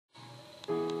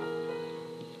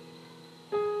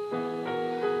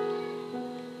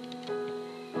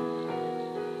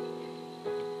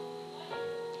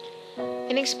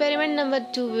In experiment number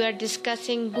 2, we are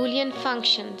discussing Boolean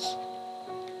functions.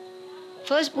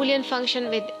 First Boolean function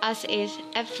with us is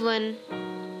f1,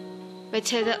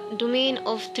 which has a domain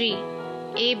of 3,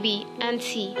 a, b and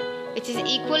c, which is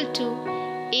equal to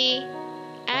a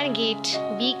AND gate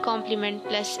b complement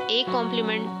plus a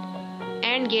complement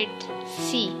AND gate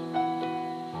c.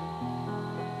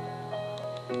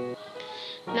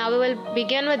 Now we will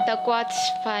begin with the Quartus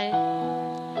file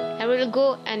and we will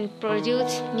go and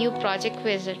produce new project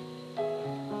wizard.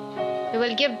 We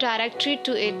will give directory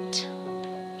to it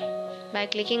by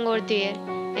clicking over there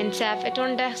and save it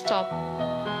on desktop.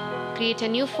 Create a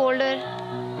new folder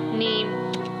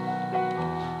named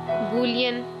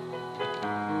Boolean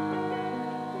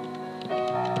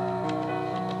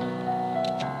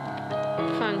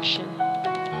Function.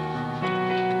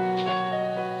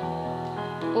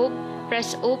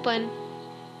 Press open.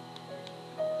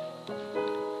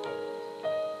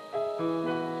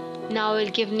 Now we'll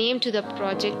give name to the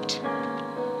project,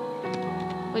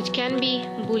 which can be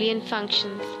Boolean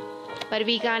functions, but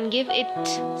we can't give it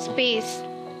space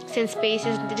since space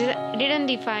is didn't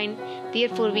define,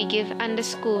 therefore we give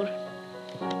underscore.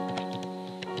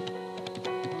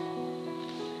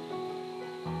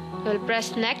 We'll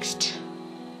press next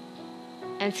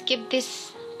and skip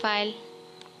this file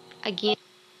again.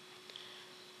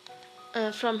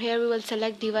 From here we will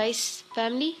select device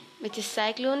family, which is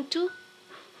Cyclone 2.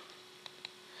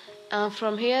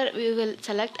 From here we will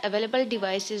select available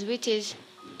devices, which is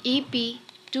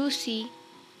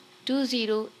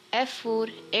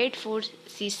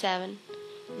EP2C20F484C7.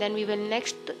 Then we will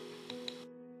next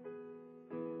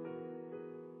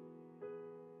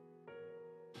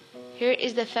here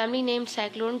is the family named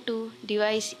Cyclone 2,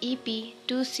 device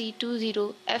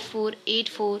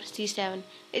EP2C20F484C7.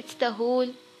 It's the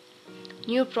whole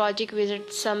new project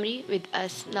wizard summary with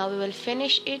us. Now we will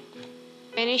finish it.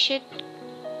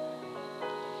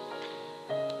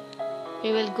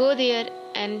 We will go there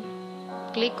and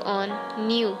click on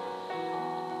new.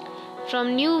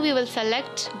 From new we will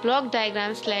select block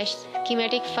diagram /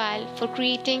 schematic file for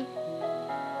creating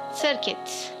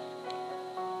circuits.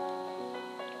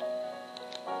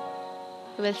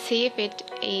 We will save it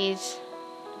as.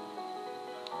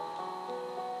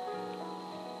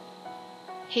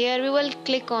 Here we will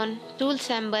click on tool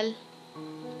symbol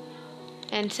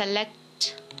and select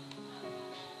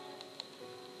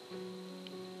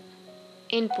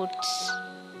inputs.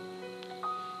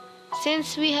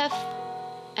 Since we have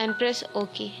and press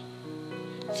OK.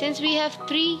 Since we have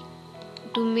 3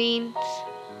 domains,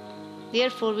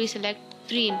 therefore we select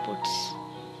 3 inputs.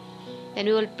 Then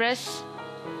we will press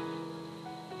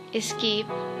escape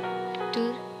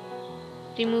to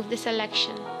remove the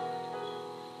selection.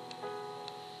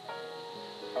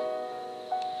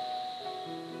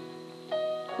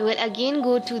 We will again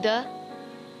go to the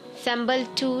symbol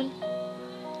tool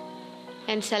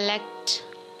and select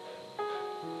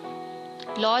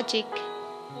logic,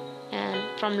 and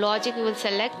from logic we will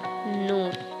select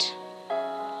NOT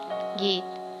gate.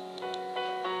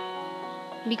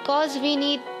 Because we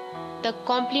need the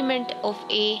complement of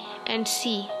A and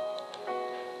C,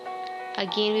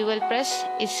 again we will press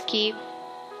escape.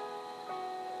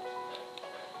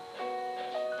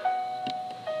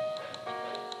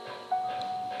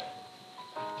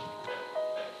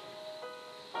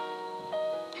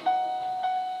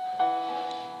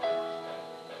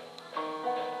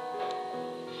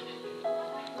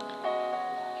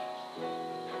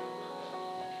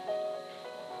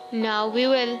 Now we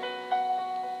will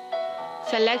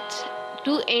select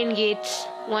 2 AND gates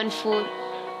 1, 4.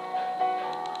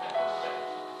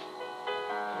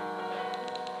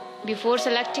 Before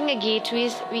selecting a gate,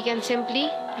 we can simply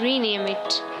rename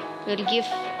it. We'll give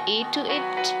A to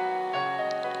it,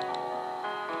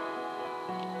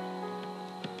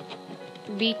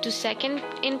 B to second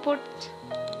input,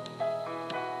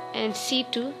 and C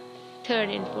to third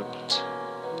input.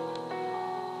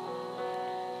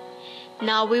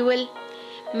 Now we will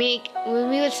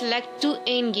select 2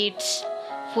 AND gates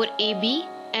for AB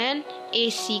and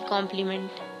AC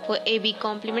complement, for AB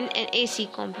complement and AC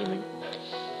complement.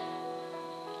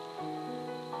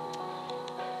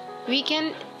 We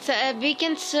can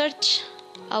search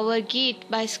our gate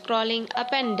by scrolling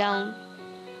up and down,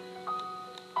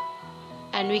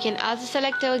 and we can also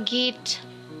select our gate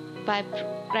by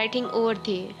writing over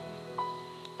there.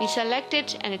 We select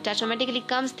it and it automatically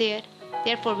comes there.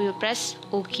 Therefore we will press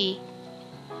OK.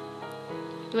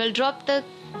 We will drop the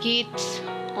gates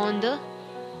on the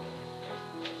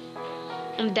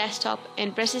desktop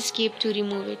and press escape to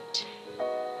remove it.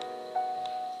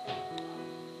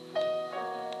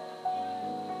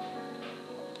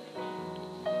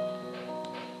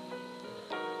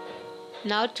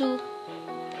 Now to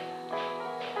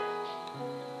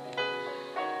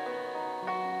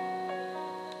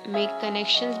make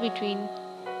connections between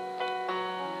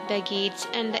the gates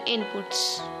and the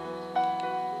inputs.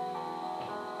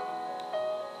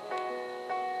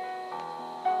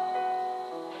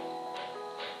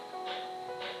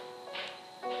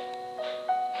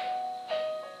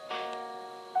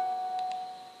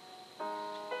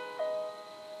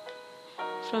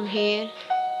 From here,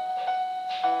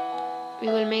 we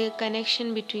will make a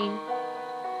connection between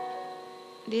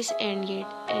this AND gate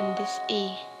and this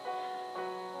A.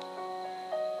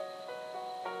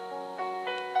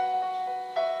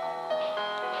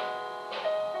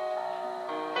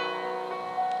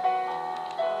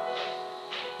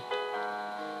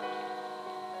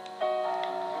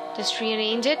 Just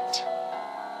rearrange it.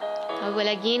 I will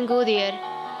again go there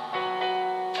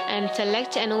and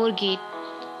select an OR gate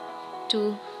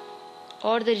to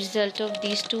OR the result of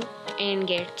these two AND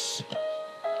gates.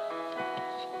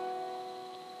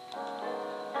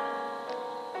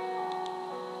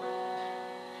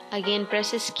 Again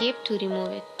press escape to remove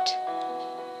it.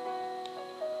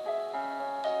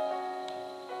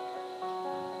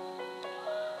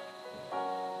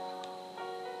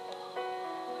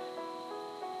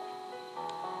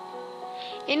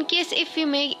 In case if we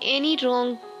make any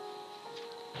wrong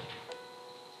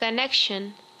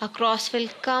connection, a cross will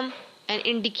come and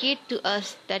indicate to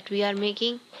us that we are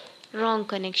making wrong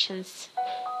connections.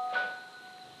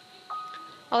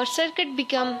 Our circuit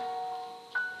become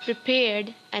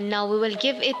prepared, and now we will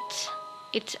give it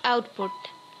its output.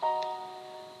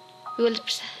 We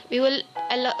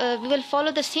will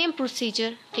follow the same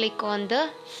procedure. Click on the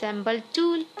symbol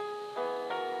tool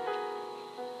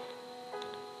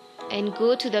and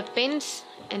go to the pins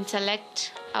and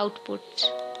select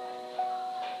output.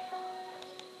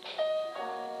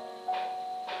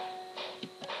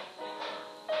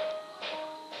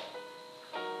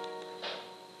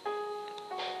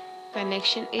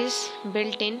 Connection is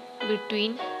built in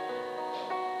between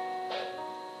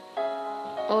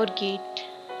OR gate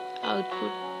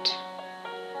output.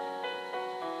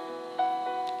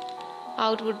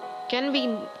 Output can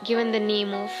be given the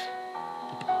name of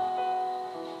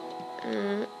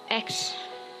X.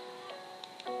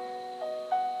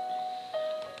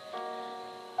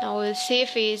 Now we'll save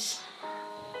as,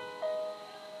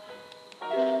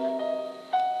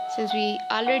 since we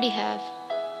already have.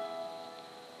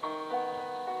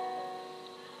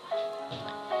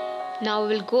 Now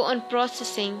we'll go on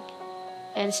processing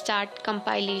and start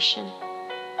compilation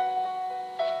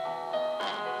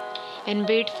and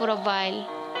wait for a while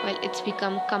it's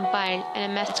become compiled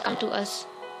and a message come to us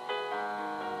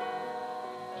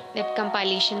that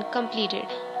compilation completed.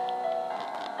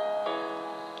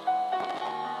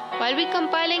 While we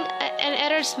compiling, an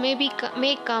errors may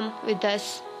come with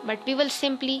us, but we will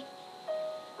simply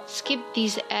skip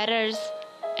these errors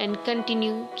and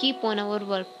keep on our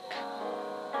work.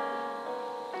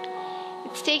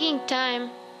 It's taking time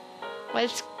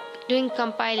whilst doing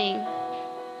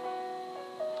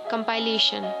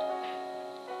compilation.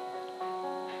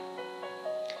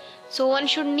 So one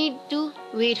should need to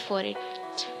wait for it.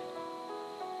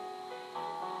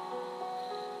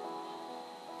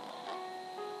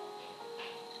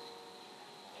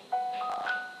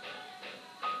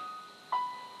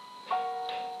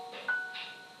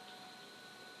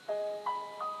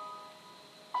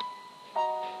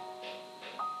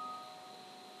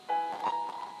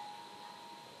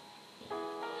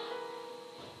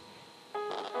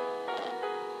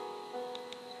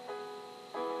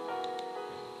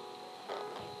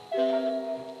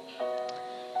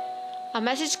 A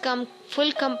message come,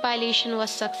 full compilation was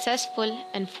successful,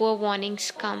 and 4 warnings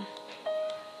come.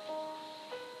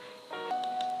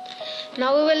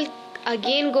 Now we will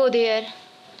again go there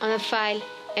on a file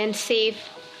and save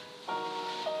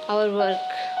our work.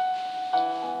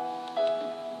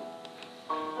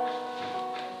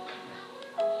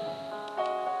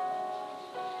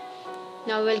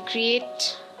 Now we'll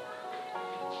create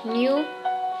new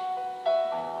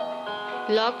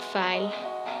block file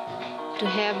to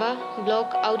have a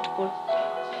block output.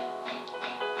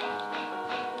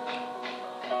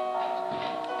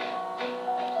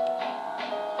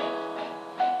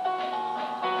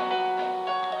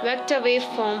 Vector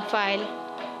waveform file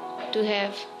to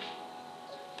have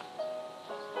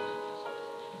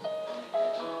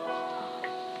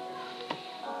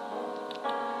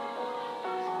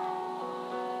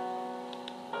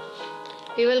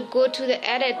we will go to the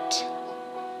edit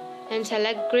and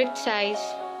select grid size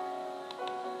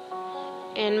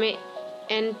and make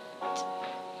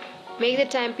the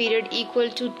time period equal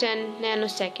to 10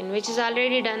 nanosecond, which is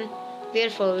already done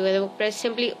Therefore, we will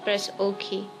simply press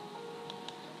OK.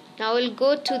 Now we'll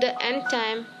go to the end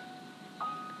time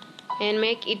and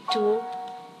make it to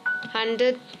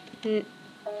 100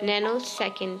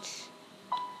 nanoseconds.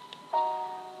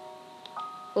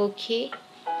 OK.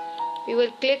 We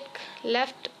will click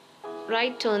left,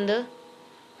 right on the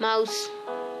mouse,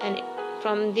 and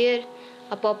from there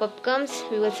a pop-up comes.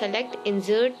 We will select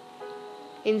insert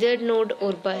node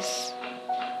or bus.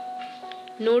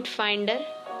 Node finder.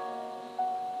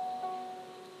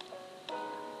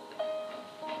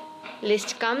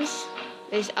 List comes.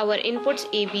 This is our inputs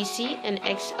A, B, C, and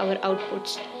X our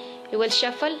outputs. We will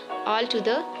shuffle all to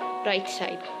the right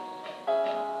side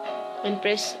and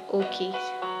press OK.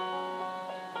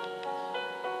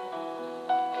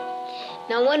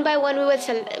 Now one by one we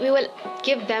will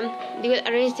give them. We will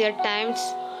arrange their times.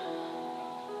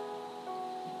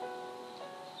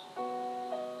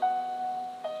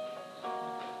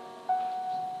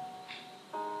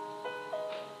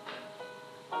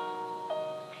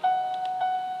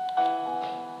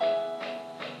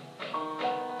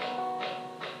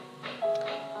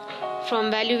 From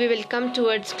value we will come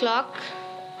towards clock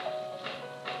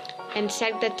and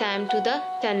set the time to the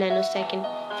 10 nanosecond.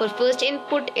 For first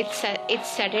input it's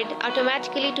set it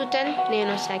automatically to 10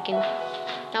 nanosecond.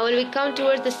 Now when we come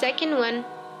towards the second one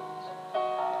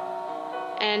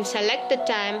and select the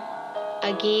time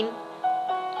again,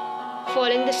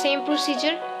 following the same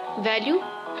procedure, value,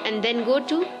 and then go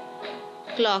to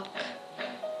clock.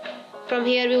 From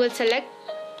here we will select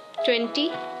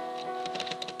 20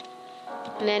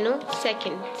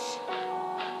 nanoseconds.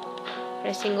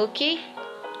 Pressing OK.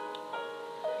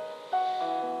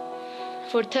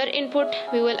 For third input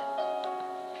we will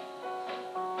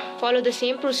follow the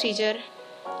same procedure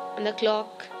on the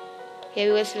clock. Here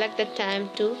we will select the time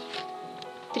to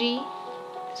 3.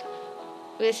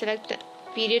 We will select the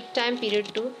time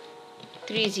period to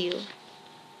 30.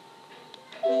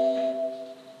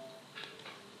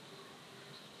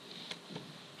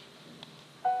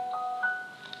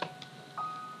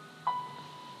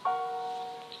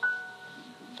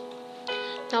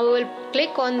 Now we will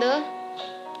click on the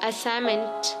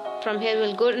assignment. From here we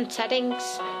will go to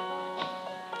settings.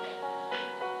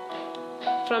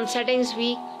 From settings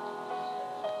we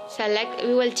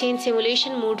will change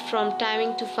simulation mode from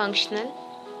timing to functional.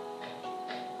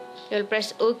 We will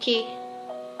press OK.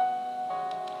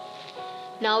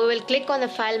 Now we will click on the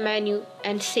file menu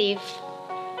and save.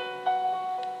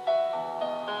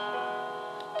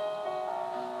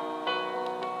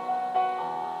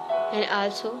 And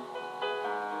also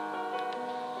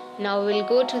now we will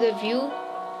go to the view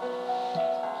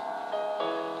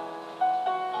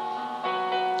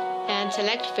and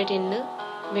select fit in the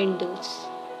windows.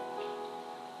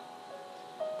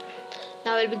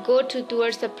 Now we will go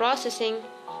towards the processing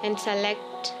and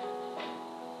select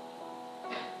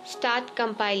start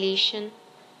compilation.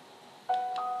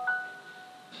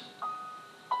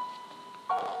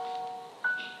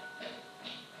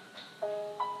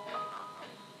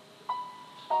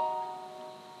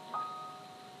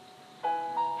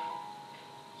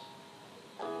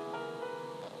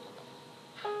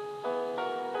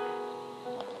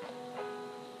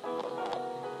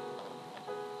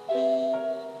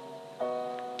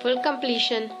 Full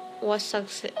compilation was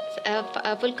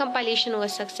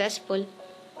successful,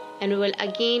 and we will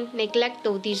again neglect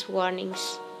these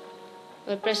warnings.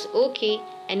 We'll press OK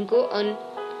and go on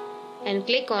and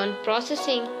click on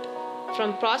processing.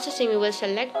 From processing we will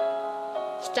select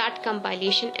start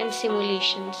compilation and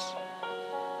simulations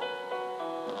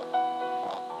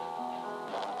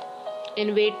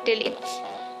and wait till it's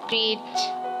create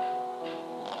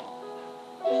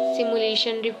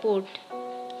simulation report.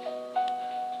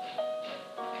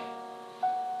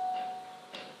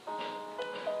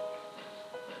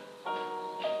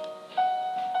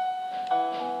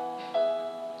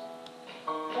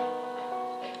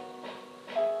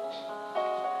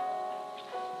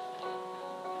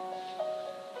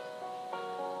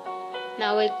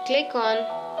 Now we'll click on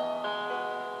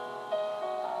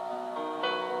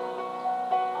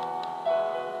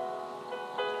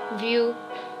view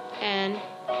and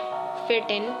fit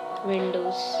in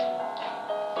windows.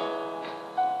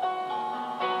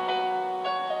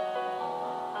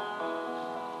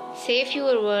 Save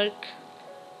your work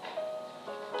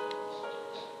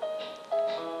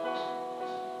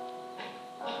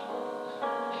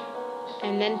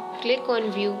and then click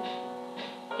on view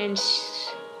and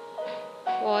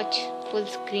watch full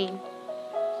screen.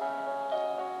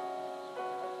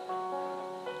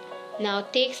 Now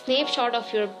take snapshot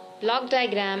of your block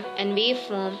diagram and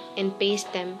waveform and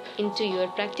paste them into your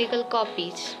practical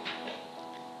copies.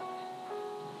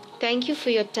 Thank you for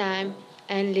your time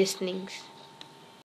and listenings.